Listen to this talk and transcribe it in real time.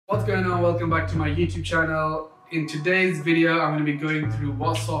What's going on? Welcome back to my YouTube channel. In today's video, I'm going to be going through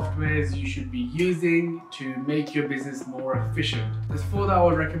what softwares you should be using to make your business more efficient. There's 4 that I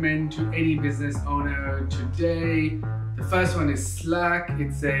would recommend to any business owner today. The first one is Slack.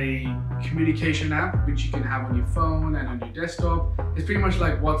 It's a communication app which you can have on your phone and on your desktop. It's pretty much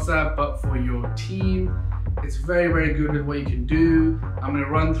like WhatsApp but for your team. It's very, very good with what you can do. I'm going to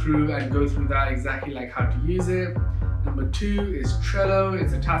run through and go through that exactly like how to use it. Number 2 is Trello.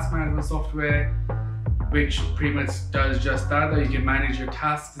 It's a task management software which pretty much does just that you can manage your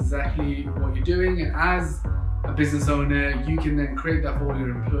tasks, exactly what you're doing, and as a business owner you can then create that for all your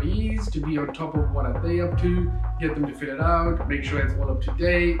employees to be on top of what are they up to, get them to fill it out, make sure it's all up to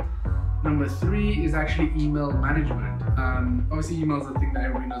date. Number 3 is actually email management. Obviously email is a thing that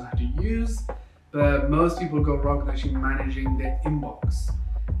everybody knows how to use, but most people go wrong with actually managing their inbox.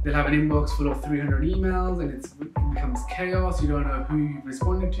 They'll have an inbox full of 300 emails and it becomes chaos. You don't know who you've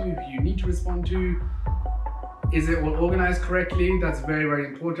responded to, who you need to respond to. Is it all organized correctly? That's very, very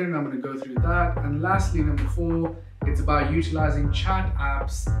important. I'm going to go through that. And lastly, number 4, it's about utilizing chat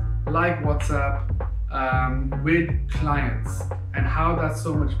apps like WhatsApp with clients and how that's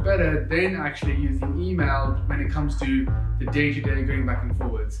so much better than actually using email when it comes to the day-to-day going back and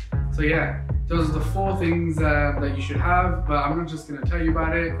forwards. So yeah, those are the 4 things that you should have, but I'm not just going to tell you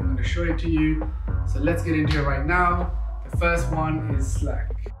about it, I'm going to show it to you. So let's get into it right now. The first one is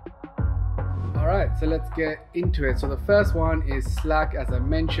Slack. Alright, so let's get into it. So the first one is Slack, as I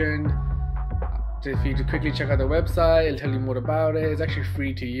mentioned. If you to quickly check out the website, it'll tell you more about it. It's actually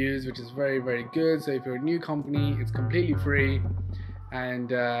free to use, which is very, very good. So if you're a new company, it's completely free,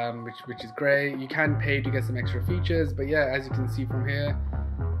 and which is great. You can pay to get some extra features, but yeah, as you can see from here,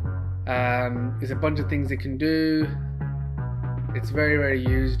 there's a bunch of things it can do. It's very, very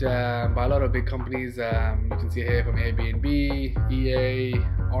used by a lot of big companies. You can see here from Airbnb, EA,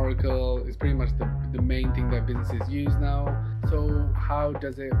 Oracle. It's pretty much the main thing that businesses use now. So how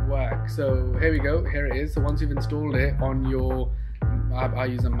does it work? So here we go, here it is. So once you've installed it on your, I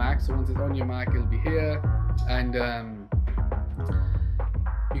use a Mac, so once it's on your Mac it'll be here, and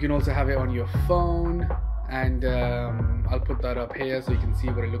you can also have it on your phone, and I'll put that up here so you can see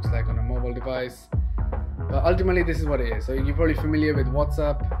what it looks like on a mobile device. But ultimately this is what it is. So you're probably familiar with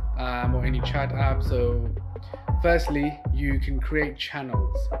WhatsApp or any chat app. So firstly, you can create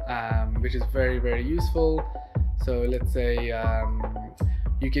channels, which is very, very useful. So let's say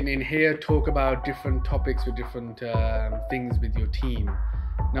you can in here talk about different topics with different things with your team.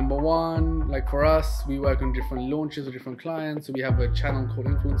 Number 1, like for us, we work on different launches with different clients. So we have a channel called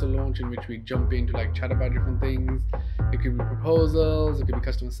Influencer Launch in which we jump in to like chat about different things. It could be proposals, it could be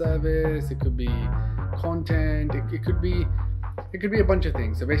customer service, it could be content, it could be a bunch of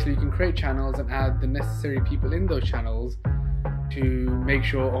things. So basically you can create channels and add the necessary people in those channels to make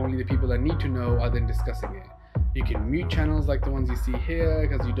sure only the people that need to know are then discussing it. You can mute channels like the ones you see here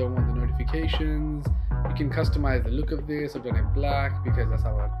because you don't want the notifications. You can customize the look of this. I've done it black because that's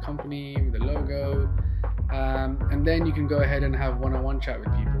our company with the logo. And then you can go ahead and have one-on-one chat with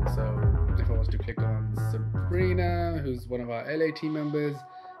people. So if I was to click on Sabrina, who's one of our LA team members,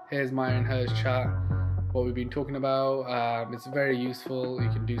 here's mine and hers chat, what we've been talking about. It's very useful. You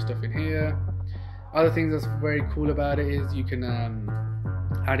can do stuff in here. Other things that's very cool about it is you can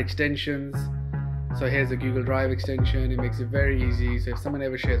add extensions. So here's a Google Drive extension. It makes it very easy. So if someone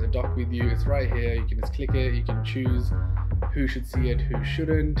ever shares a doc with you, it's right here. You can just click it. You can choose who should see it, who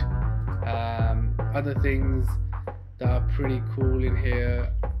shouldn't. Other things that are pretty cool in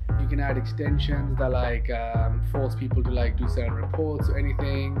here, you can add extensions that like force people to like do certain reports or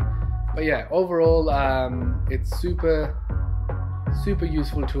anything. But yeah, overall, it's super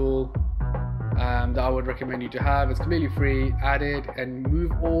useful tool that I would recommend you to have. It's completely free. Add it and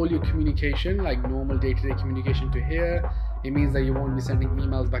move all your communication, like normal day-to-day communication, to here. It means that you won't be sending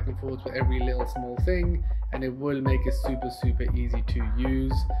emails back and forth for every little small thing, and it will make it super easy to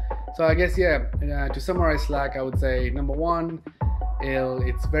use. So I guess, yeah, to summarize Slack, I would say number 1,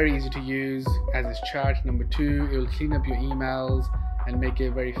 it's very easy to use as it's chat. Number 2, it will clean up your emails and make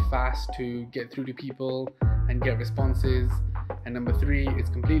it very fast to get through to people and get responses. And number 3, it's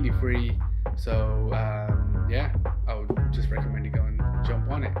completely free. So yeah, I would just recommend you go and jump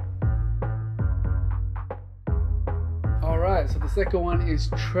on it. Alright, so the second one is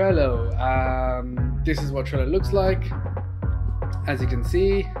Trello. This is what Trello looks like. As you can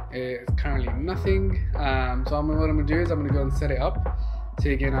see, it's currently nothing. So what I'm going to do is I'm going to go and set it up so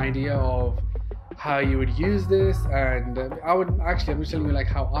you get an idea of how you would use this. And I'm just telling you like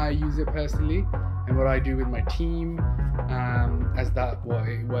how I use it personally and what I do with my team, as it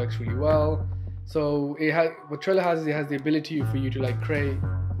works really well. So what Trello has is it has the ability for you to like create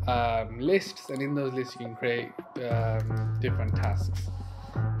lists, and in those lists you can create different tasks.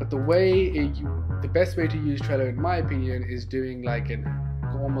 But the best way to use Trello, in my opinion, is doing like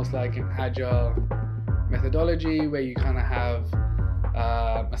almost like an agile methodology where you kind of have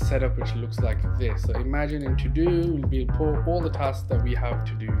a setup which looks like this. So imagine in to-do, we'll put all the tasks that we have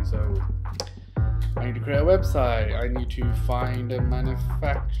to do. So I need to create a website, I need to find a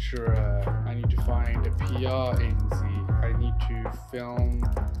manufacturer, I need to find a PR agency, I need to film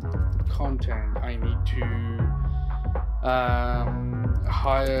content, I need to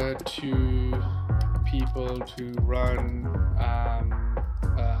hire 2 people to run,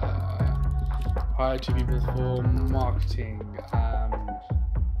 hire 2 people for marketing,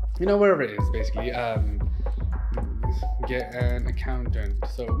 wherever it is basically, get an accountant.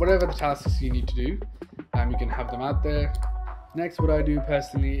 So whatever the tasks you need to do, you can have them out there. Next, what I do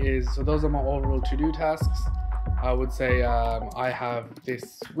personally is, so those are my overall to-do tasks. I would say I have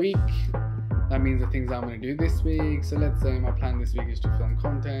this week. That means the things I'm going to do this week. So let's say my plan this week is to film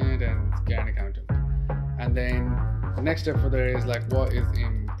content and get an accountant. And then the next step for there is like what is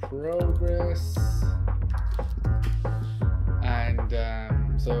in progress. And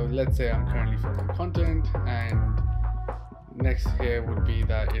so let's say I'm currently filming content, and next here would be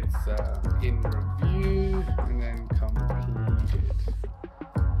that it's in review and then completed.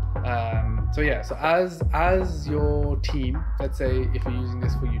 So as your team, let's say if you're using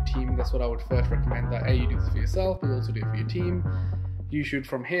this for your team, that's what I would first recommend, that you do this for yourself, but you also do it for your team. You should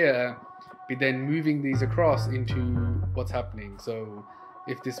from here be then moving these across into what's happening. So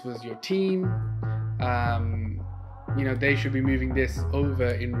if this was your team, they should be moving this over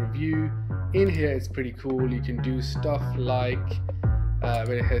in review. In here it's pretty cool. You can do stuff like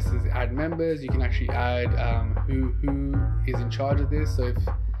where it says add members, you can actually add who is in charge of this. So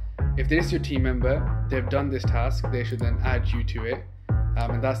if this is your team member, they've done this task, they should then add you to it,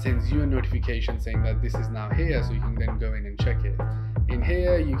 and that sends you a notification saying that this is now here, so you can then go in and check it. In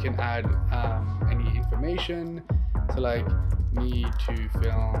here you can add any information, so like need to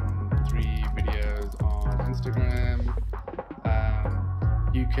film 3 videos on Instagram.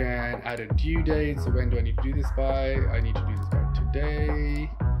 You can add a due date, so when do I need to do this by? I need to do this by today.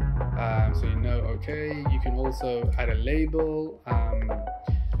 So okay. You can also add a label,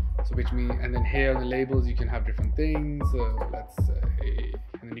 so which means, and then here on the labels you can have different things. So let's say,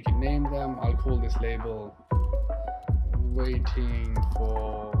 and then you can name them. I'll call this label waiting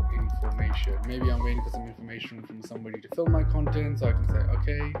for information. Maybe I'm waiting for some information from somebody to film my content, so I can say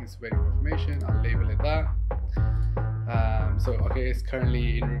okay, it's waiting for information. I'll label it that. So okay, it's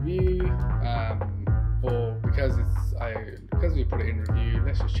currently in review, or because we put it in review,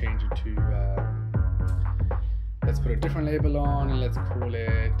 let's just change it to let's put a different label on, and let's call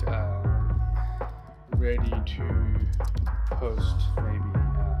it ready to post.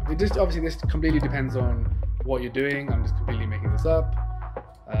 Maybe obviously this completely depends on what you're doing. I'm just completely making this up.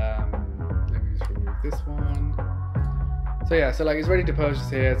 Let me just remove this one. So like it's ready to post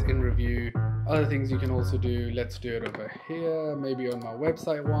here, it's in review. Other things you can also do, let's do it over here, maybe on my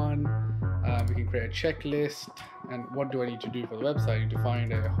website one. We can create a checklist, and what do I need to do for the website? I need to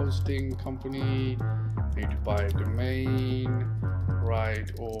find a hosting company, I need to buy a domain,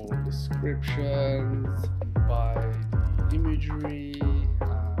 write all descriptions, buy the imagery,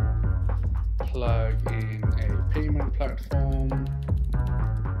 plug in a payment platform.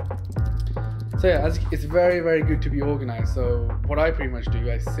 So it's very, very good to be organized. So what I pretty much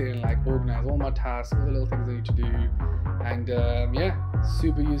do, I sit and like organize all my tasks, all the little things I need to do, and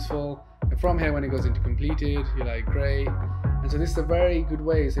super useful. And from here, when it goes into completed, you're like, great. And so this is a very good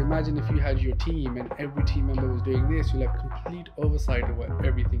way. So imagine if you had your team and every team member was doing this, you'll have complete oversight of what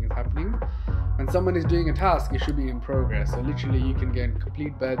everything is happening. When someone is doing a task, it should be in progress. So literally you can get a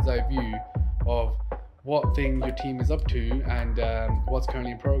complete bird's eye view of what thing your team is up to, and what's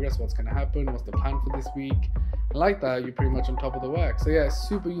currently in progress, what's going to happen, what's the plan for this week. And like that, you're pretty much on top of the work. So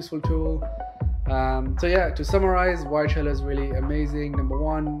super useful tool. To summarize, why Trello is really amazing. Number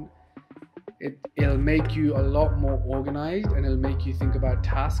one, it'll make you a lot more organized, and it'll make you think about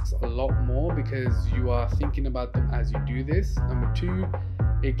tasks a lot more because you are thinking about them as you do this. Number two,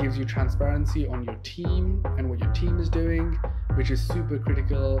 it gives you transparency on your team and what your team is doing, which is super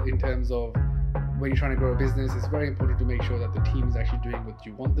critical in terms of when you're trying to grow a business. It's very important to make sure that the team is actually doing what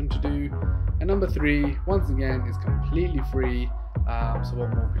you want them to do. And number three, once again, is completely free. So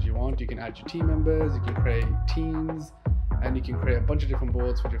what more could you want? You can add your team members, you can create teams, and you can create a bunch of different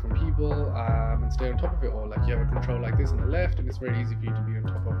boards for different people, and stay on top of it all. Like you have a control like this on the left, and it's very easy for you to be on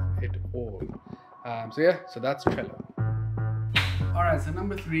top of it all. So that's Trello. Alright, so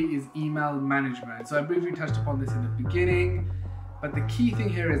number three is email management. So I briefly touched upon this in the beginning. But the key thing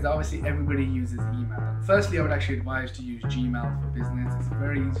here is that obviously everybody uses email. Firstly, I would actually advise to use Gmail for business. It's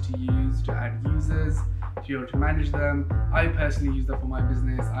very easy to use, to add users, to be able to manage them. I personally use that for my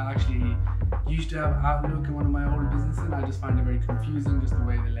business. I actually used to have Outlook in one of my old businesses, and I just find it very confusing, just the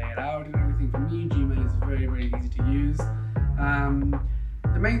way they lay it out and everything. For me, Gmail is very, very easy to use.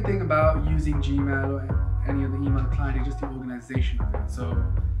 The main thing about using Gmail or any other email client is just the organization of it. So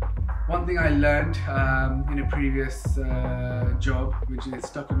one thing I learned in a previous job, which is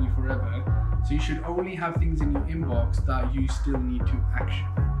stuck with me forever, so you should only have things in your inbox that you still need to action.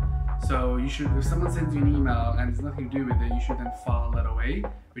 So you should, if someone sends you an email and there's nothing to do with it, you should then file that away,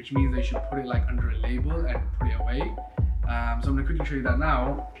 which means that you should put it like under a label and put it away. So I'm going to quickly show you that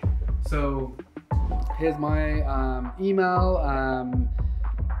now. So here's my email.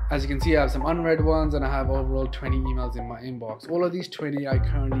 As you can see, I have some unread ones and I have overall 20 emails in my inbox. All of these 20 I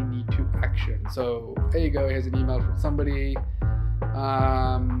currently need to action. So there you go, here's an email from somebody.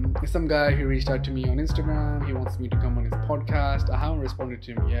 It's some guy who reached out to me on Instagram. He wants me to come on his podcast. I haven't responded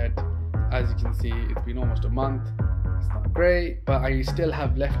to him yet. As you can see, it's been almost a month. It's not great, but I still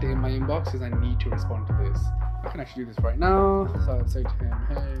have left it in my inbox because I need to respond to this. I can actually do this right now. So I'll say to him,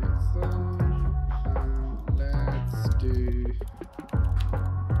 hey,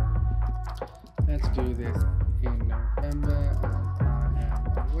 let's do this in November, and I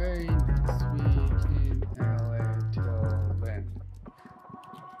am away next week in LA till then.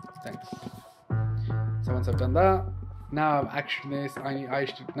 Thanks. So once I've done that, now I've actioned this. I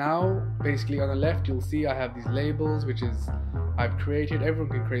should now, basically on the left, you'll see I have these labels, which is I've created. Everyone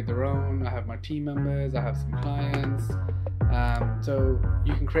can create their own. I have my team members. I have some clients. So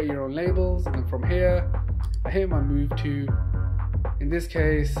you can create your own labels, and then from here, I hit my move to. In this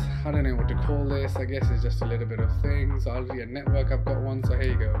case, I don't know what to call this. I guess it's just a little bit of things. So I'll do a network. I've got one, so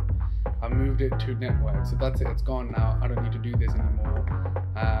here you go. I moved it to network. So that's it. It's gone now. I don't need to do this anymore.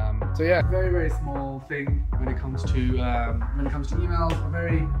 So yeah, very, very small thing when it comes to emails. A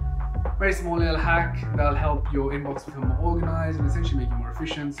very, very small little hack that'll help your inbox become more organized and essentially make you more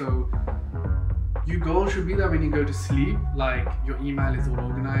efficient. So your goal should be that when you go to sleep, like your email is all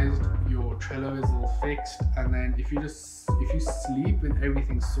organized, your Trello is all fixed, and then if you sleep with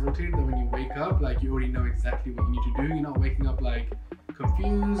everything sorted, then when you wake up, like you already know exactly what you need to do. You're not waking up like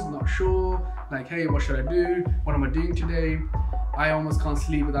confused, not sure, like, hey, what should I do? What am I doing today? I almost can't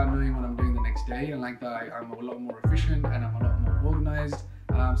sleep without knowing what I'm doing the next day, and like that, I'm a lot more efficient and I'm a lot more organized.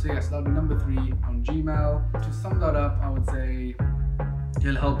 So yes, that'll be number 3 on Gmail. To sum that up, I would say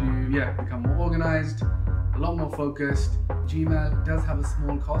it'll help you, become more organized, a lot more focused. Gmail does have a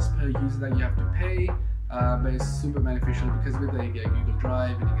small cost per user that you have to pay, but it's super beneficial because with that you get Google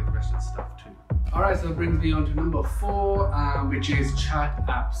Drive and you get the rest of the stuff too. Alright, so that brings me on to number 4, which is chat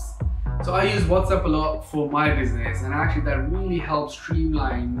apps. So I use WhatsApp a lot for my business, and actually that really helps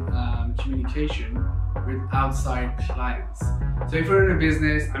streamline communication with outside clients. So if you're in a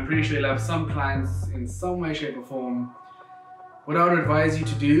business, I'm pretty sure you'll have some clients in some way, shape or form. What I would advise you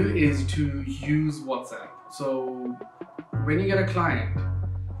to do is to use WhatsApp. So when you get a client,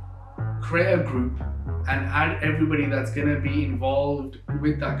 create a group and add everybody that's going to be involved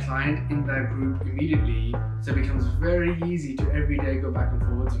with that client in that group immediately, so it becomes very easy to every day go back and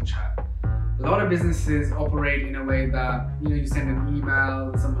forwards and chat. A lot of businesses operate in a way that, you send an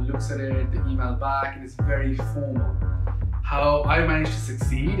email, someone looks at it, they email back, and it's very formal. How I managed to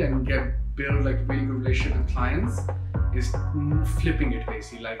succeed and build like a really good relationship with clients is flipping it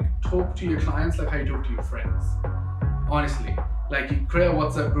basically. Like, talk to your clients like how you talk to your friends. Honestly, like, you create a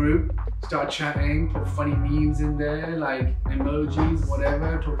WhatsApp group, start chatting, put funny memes in there, like emojis,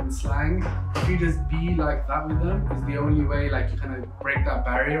 whatever, talking slang. If you just be like that with them, is the only way like you kind of break that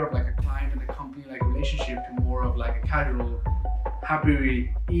barrier of like a client and a company like relationship to more of like a casual,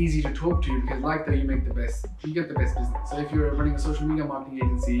 happy, easy to talk to, because like that you get the best business. So if you're running a social media marketing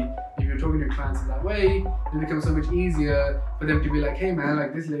agency, if you're talking to your clients in that way, it becomes so much easier for them to be like, hey man,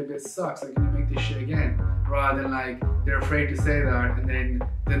 like this little bit sucks, like can you make this shit again? Rather than like they're afraid to say that, and then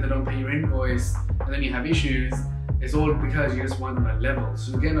they don't pay your invoice, and then you have issues. It's all because you just want them at level.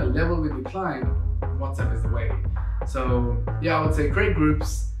 So getting a level with your client, WhatsApp is the way. So yeah, I would say create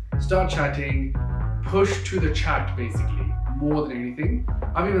groups, start chatting, push to the chat basically, more than anything.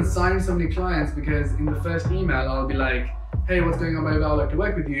 I've even signed so many clients because in the first email I'll be like, hey, what's going on, baby? I'd like to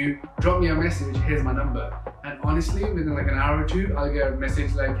work with you. Drop me a message, here's my number. And honestly, within like an hour or two, I'll get a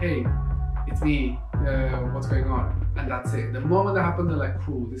message like, hey, it's me, what's going on? And that's it. The moment that happens, they're like,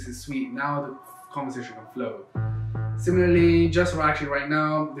 cool, this is sweet. Now the conversation can flow. Similarly, just for actually right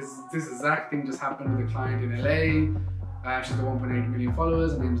now, this exact thing just happened with a client in LA. She's got 1.8 million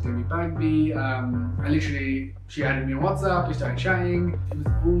followers. Her name is Demi Bagby. And literally, she added me on WhatsApp. We started chatting. It was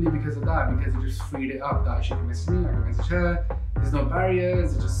only because of that, because it just freed it up that she can message me, I can message her. There's no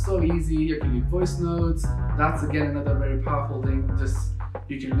barriers. It's just so easy. You can leave voice notes. That's again another very powerful thing.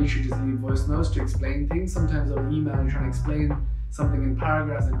 You can literally just leave voice notes to explain things. Sometimes over email, you're trying to explain something in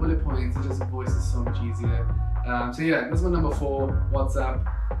paragraphs and bullet points. It just voice is so much easier. So yeah, that's my number 4, WhatsApp.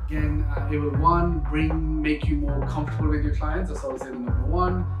 Again, it will make you more comfortable with your clients. That's always the number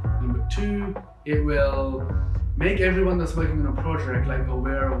 1. Number 2, it will make everyone that's working on a project like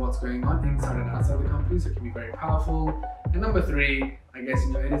aware of what's going on inside and outside the company, so it can be very powerful. And number 3, I guess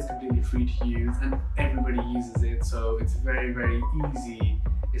it is completely free to use and everybody uses it, so it's very, very easy.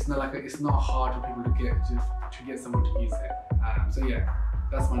 It's not hard for people to get someone to use it. So yeah,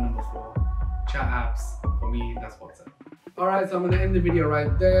 that's my number 4. Chat apps, for me, that's WhatsApp. Alright, so I'm going to end the video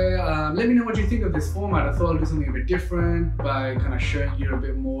right there. Let me know what you think of this format. I thought I'd do something a bit different by kind of showing you a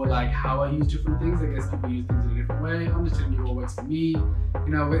bit more like how I use different things. I guess people use things in a different way. I'm just telling you what works for me. You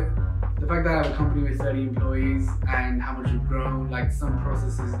know, with the fact that I have a company with 30 employees and how much we've grown, like some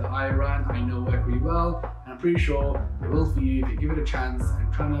processes that I run, I know work really well. And I'm pretty sure they will for you if you give it a chance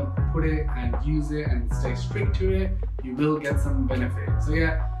and trying to put it and use it and stay strict to it, you will get some benefit. So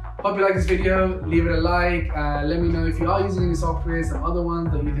yeah. Hope you like this video, leave it a like, let me know if you are using any software, some other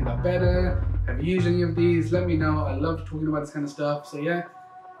ones that you think are better. Have you used any of these? Let me know, I love talking about this kind of stuff. So yeah,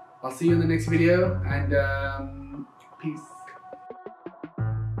 I'll see you in the next video and peace.